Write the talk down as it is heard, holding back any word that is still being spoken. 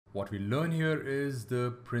What we learn here is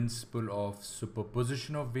the principle of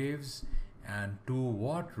superposition of waves and to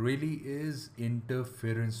what really is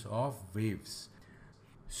interference of waves.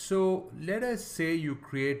 So let us say you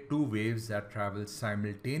create two waves that travel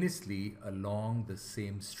simultaneously along the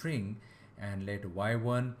same string and let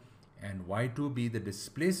y1 and y2 be the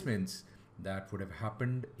displacements that would have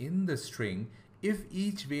happened in the string if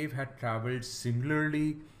each wave had traveled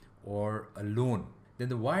singularly or alone. Then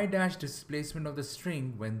the y dash displacement of the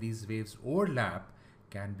string when these waves overlap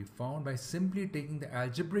can be found by simply taking the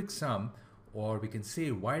algebraic sum, or we can say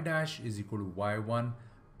y dash is equal to y1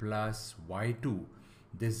 plus y2.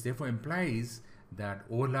 This therefore implies that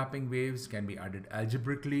overlapping waves can be added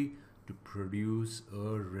algebraically to produce a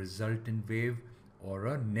resultant wave or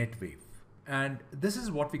a net wave. And this is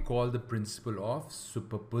what we call the principle of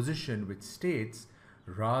superposition, which states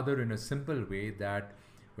rather in a simple way that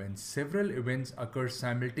when several events occur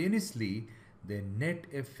simultaneously, the net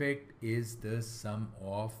effect is the sum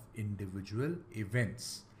of individual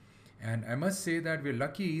events. And I must say that we're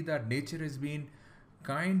lucky that nature has been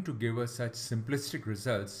kind to give us such simplistic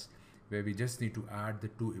results where we just need to add the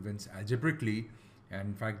two events algebraically, and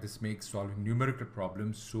in fact this makes solving numerical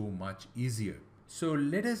problems so much easier. So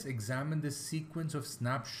let us examine this sequence of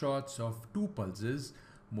snapshots of two pulses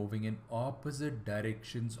moving in opposite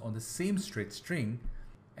directions on the same straight string,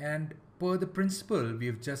 and per the principle we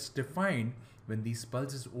have just defined, when these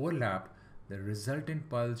pulses overlap, the resultant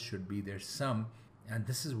pulse should be their sum, and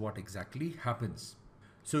this is what exactly happens.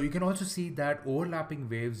 So you can also see that overlapping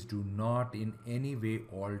waves do not in any way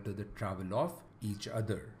alter the travel of each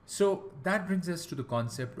other. So that brings us to the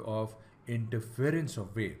concept of interference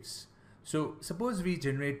of waves. So suppose we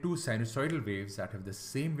generate two sinusoidal waves that have the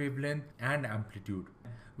same wavelength and amplitude.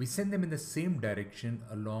 We send them in the same direction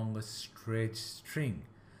along a stretched string.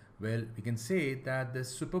 Well, we can say that the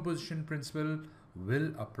superposition principle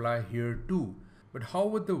will apply here too. But how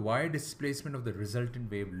would the y displacement of the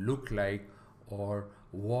resultant wave look like, or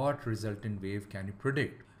what resultant wave can you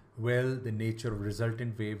predict? Well, the nature of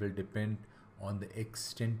resultant wave will depend on the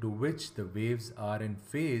extent to which the waves are in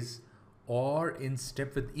phase or in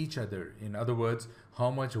step with each other. In other words,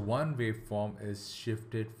 how much one waveform is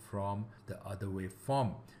shifted from the other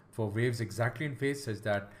waveform. For waves exactly in phase, such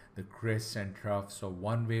that the crests and troughs of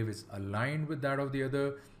one wave is aligned with that of the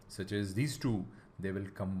other, such as these two, they will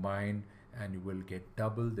combine and you will get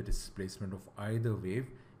double the displacement of either wave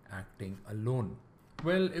acting alone.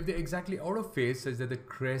 Well, if they're exactly out of phase, such that the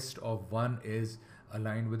crest of one is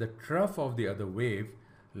aligned with the trough of the other wave,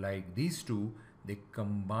 like these two, they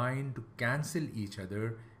combine to cancel each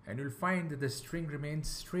other and you'll find that the string remains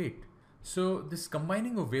straight. So this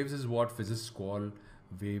combining of waves is what physicists call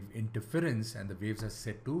wave interference, and the waves are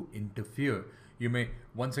said to interfere. You may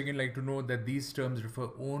once again like to know that these terms refer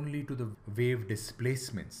only to the wave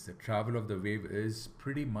displacements. The travel of the wave is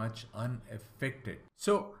pretty much unaffected.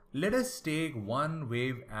 So let us take one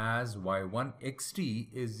wave as y1 xt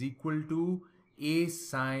is equal to a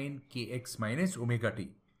sine kx minus omega t,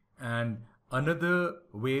 and another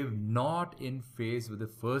wave not in phase with the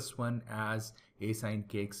first one as a sine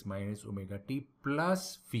kx minus omega t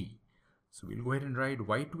plus phi. So we'll go ahead and write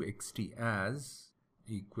y2 xt as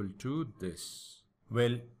equal to this.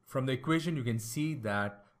 Well, from the equation you can see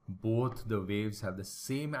that both the waves have the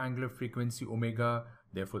same angular frequency omega,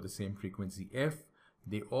 therefore the same frequency f.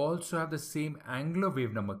 They also have the same angular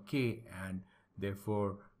wave number k, and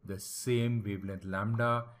therefore the same wavelength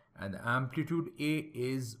lambda, and the amplitude a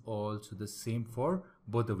is also the same for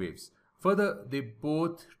both the waves. Further, they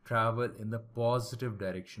both travel in the positive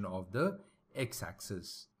direction of the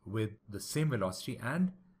x-axis with the same velocity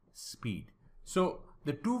and speed. So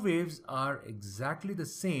the two waves are exactly the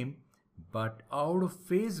same but out of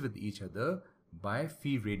phase with each other by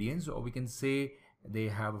phi radians, or we can say they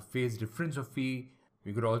have a phase difference of phi.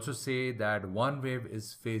 We could also say that one wave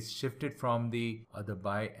is phase shifted from the other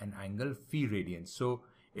by an angle phi radians. So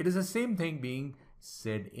it is the same thing being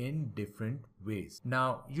said in different ways.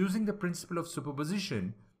 Now, using the principle of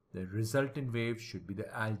superposition, the resultant wave should be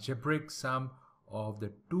the algebraic sum of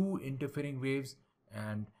the two interfering waves,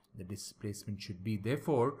 and the displacement should be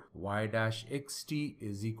therefore y dash xt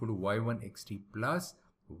is equal to y1 xt plus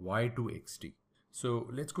y2 xt. So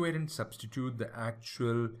let's go ahead and substitute the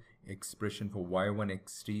actual expression for y1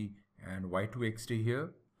 xt and y2 xt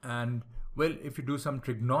here. And well, if you do some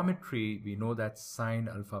trigonometry, we know that sine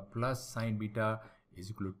alpha plus sine beta is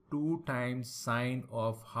equal to 2 times sine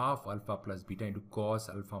of half alpha plus beta into cos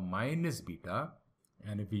alpha minus beta.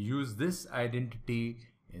 And if we use this identity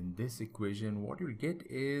in this equation, what you'll get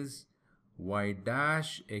is y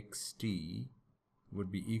dash xt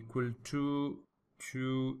would be equal to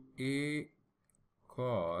 2a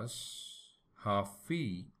cos half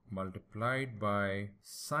phi multiplied by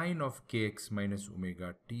sine of kx minus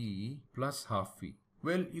omega t plus half phi.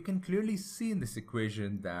 Well, you can clearly see in this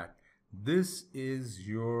equation that this is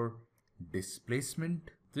your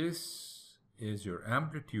displacement, this is your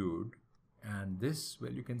amplitude, and this,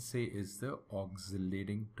 well, you can say is the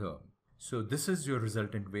oscillating term. So this is your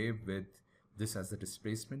resultant wave with this as the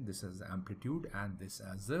displacement, this as the amplitude, and this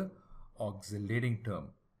as the oscillating term.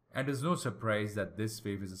 And there's no surprise that this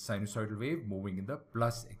wave is a sinusoidal wave moving in the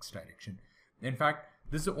plus x direction. In fact,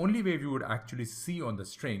 this is the only wave you would actually see on the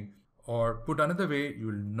string, or put another way, you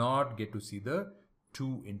will not get to see the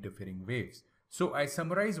two interfering waves. So I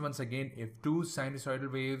summarize once again, if two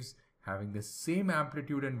sinusoidal waves having the same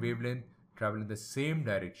amplitude and wavelength travel in the same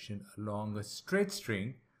direction along a straight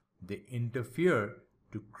string, they interfere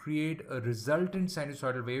to create a resultant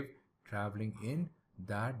sinusoidal wave traveling in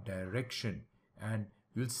that direction. And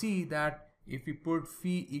you'll see that if we put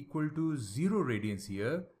phi equal to 0 radians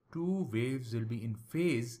here, two waves will be in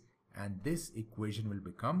phase, and this equation will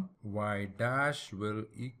become y dash will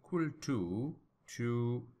equal to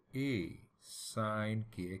 2a sine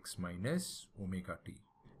kx minus omega t.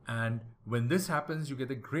 And when this happens, you get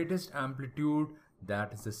the greatest amplitude,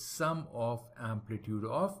 that is the sum of amplitude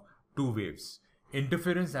of two waves.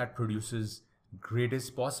 Interference that produces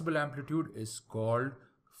greatest possible amplitude is called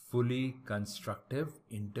fully constructive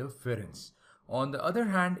interference. On the other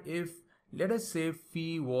hand, if let us say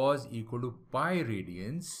phi was equal to pi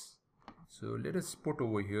radians, so let us put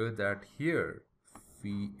over here that here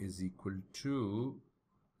phi is equal to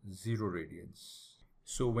 0 radians.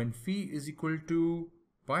 So when phi is equal to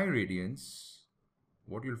pi radians,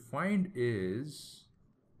 what you'll find is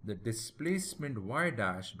the displacement y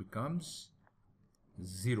dash becomes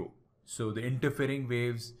 0. So the interfering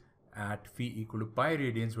waves at phi equal to pi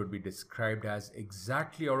radians would be described as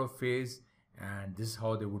exactly out of phase, and this is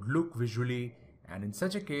how they would look visually. And in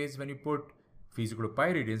such a case, when you put phi is equal to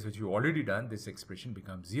pi radians, which you've already done, this expression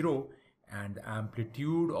becomes 0, and the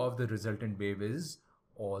amplitude of the resultant wave is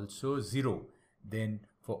also 0. Then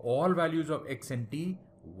for all values of x and t,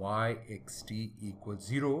 y xt equals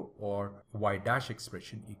 0, or y dash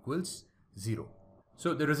expression equals 0.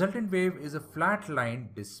 So the resultant wave is a flat line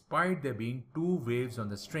despite there being two waves on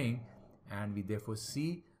the string, and we therefore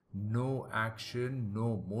see no action,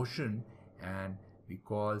 no motion, and we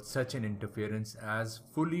call such an interference as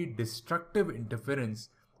fully destructive interference,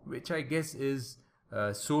 which I guess is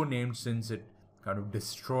so named since it kind of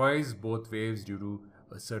destroys both waves due to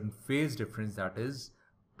a certain phase difference, that is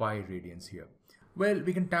pi radians here. Well,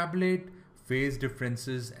 we can tabulate phase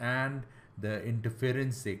differences and the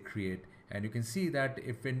interference they create. And you can see that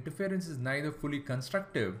if interference is neither fully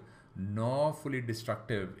constructive nor fully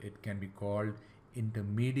destructive, it can be called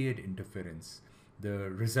intermediate interference. The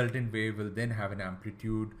resultant wave will then have an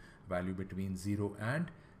amplitude value between 0 and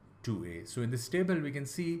 2a. So in this table, we can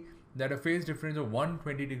see that a phase difference of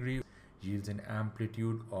 120 degrees yields an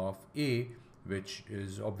amplitude of a, which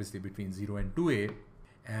is obviously between 0 and 2a.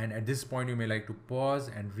 And at this point, you may like to pause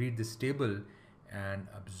and read this table and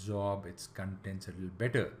absorb its contents a little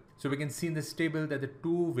better. So we can see in this table that the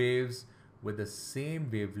two waves with the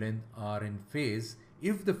same wavelength are in phase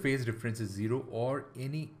if the phase difference is 0 or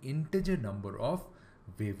any integer number of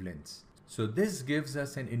wavelengths. So this gives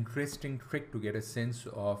us an interesting trick to get a sense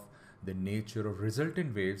of the nature of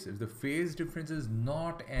resultant waves if the phase difference is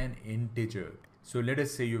not an integer. So let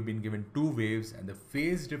us say you've been given two waves and the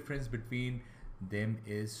phase difference between them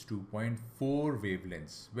is 2.4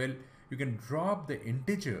 wavelengths. Well, you can drop the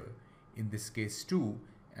integer, in this case 2,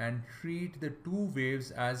 and treat the two waves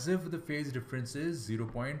as if the phase difference is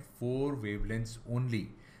 0.4 wavelengths only.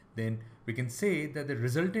 Then we can say that the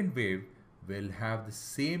resultant wave will have the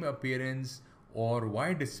same appearance or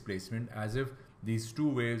y displacement as if these two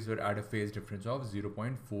waves were at a phase difference of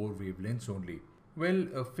 0.4 wavelengths only. Well,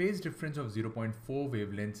 a phase difference of 0.4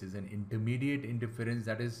 wavelengths is an intermediate interference,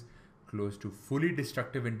 that is close to fully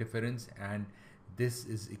destructive interference, and this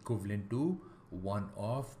is equivalent to 1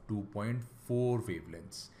 of 2.4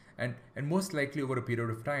 wavelengths. And most likely over a period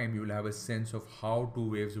of time, you will have a sense of how two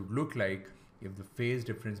waves would look like if the phase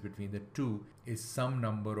difference between the two is some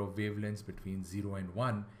number of wavelengths between 0 and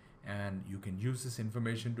 1, and you can use this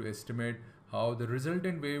information to estimate how the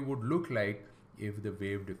resultant wave would look like if the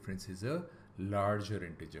wave difference is a larger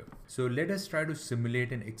integer. So let us try to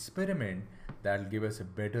simulate an experiment that will give us a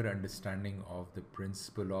better understanding of the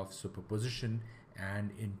principle of superposition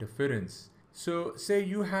and interference. So say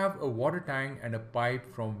you have a water tank and a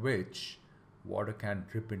pipe from which water can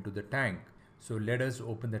drip into the tank. So let us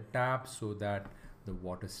open the tap so that the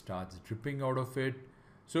water starts dripping out of it.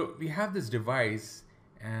 So we have this device,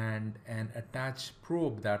 and an attached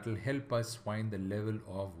probe that will help us find the level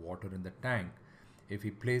of water in the tank. If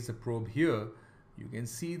we place the probe here, you can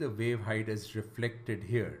see the wave height is reflected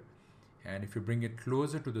here. And if you bring it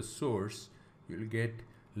closer to the source, you'll get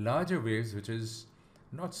larger waves, which is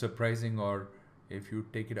not surprising. Or if you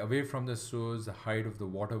take it away from the source, the height of the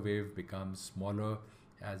water wave becomes smaller,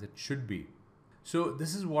 as it should be. So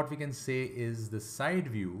this is what we can say is the side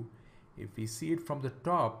view. If we see it from the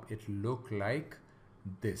top, it look like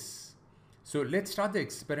this. So let's start the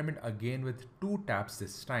experiment again with 2 taps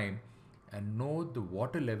this time and note the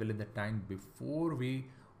water level in the tank before we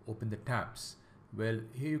open the taps. Well,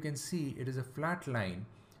 here you can see it is a flat line.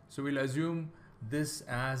 So we'll assume this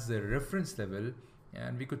as the reference level,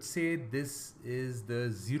 and we could say this is the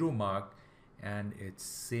 0 mark and it's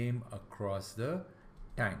same across the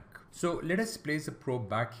tank. So let us place the probe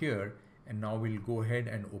back here, and now we'll go ahead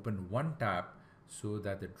and open 1 tap so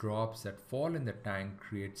that the drops that fall in the tank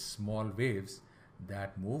create small waves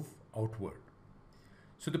that move outward.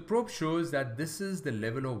 So the probe shows that this is the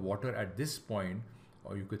level of water at this point,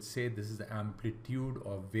 or you could say this is the amplitude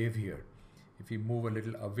of wave here. If we move a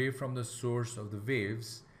little away from the source of the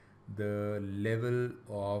waves, the level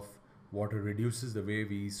of water reduces the way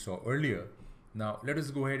we saw earlier. Now let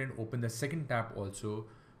us go ahead and open the second tap also,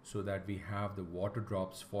 so that we have the water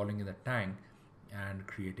drops falling in the tank and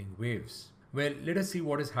creating waves. Well, let us see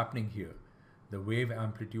what is happening here. The wave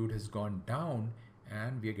amplitude has gone down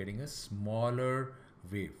and we are getting a smaller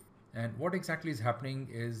wave. And what exactly is happening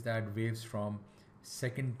is that waves from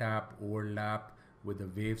second tap overlap with the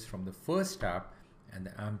waves from the first tap, and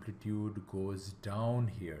the amplitude goes down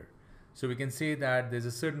here. So we can say that there's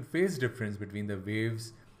a certain phase difference between the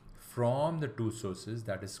waves from the 2 sources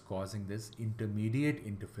that is causing this intermediate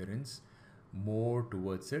interference more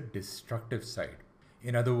towards the destructive side.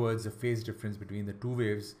 In other words, the phase difference between the 2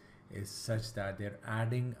 waves is such that they're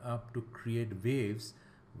adding up to create waves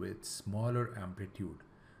with smaller amplitude.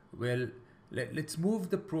 Well, let's move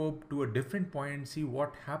the probe to a different point and see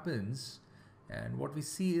what happens. And what we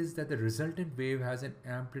see is that the resultant wave has an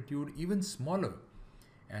amplitude even smaller.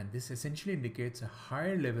 And this essentially indicates a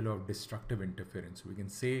higher level of destructive interference. We can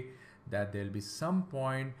say that there'll be some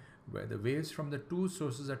point where the waves from the 2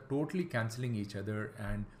 sources are totally cancelling each other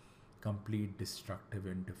and complete destructive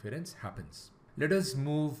interference happens. Let us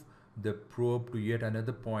move the probe to yet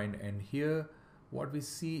another point, and here what we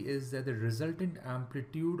see is that the resultant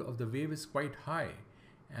amplitude of the wave is quite high,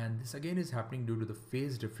 and this again is happening due to the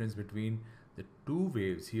phase difference between the 2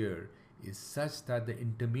 waves here is such that the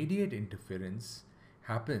intermediate interference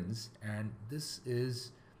happens, and this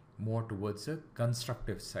is more towards the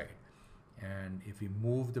constructive side. And if we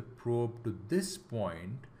move the probe to this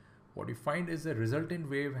point, what we find is the resultant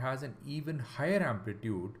wave has an even higher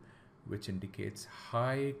amplitude, which indicates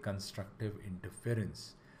high constructive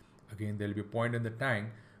interference. Again, there will be a point in the tank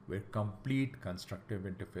where complete constructive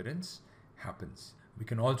interference happens. We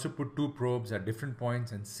can also put 2 probes at different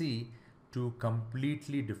points and see 2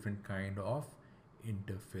 completely different kind of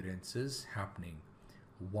interferences happening.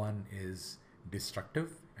 One is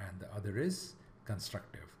destructive and the other is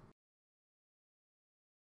constructive.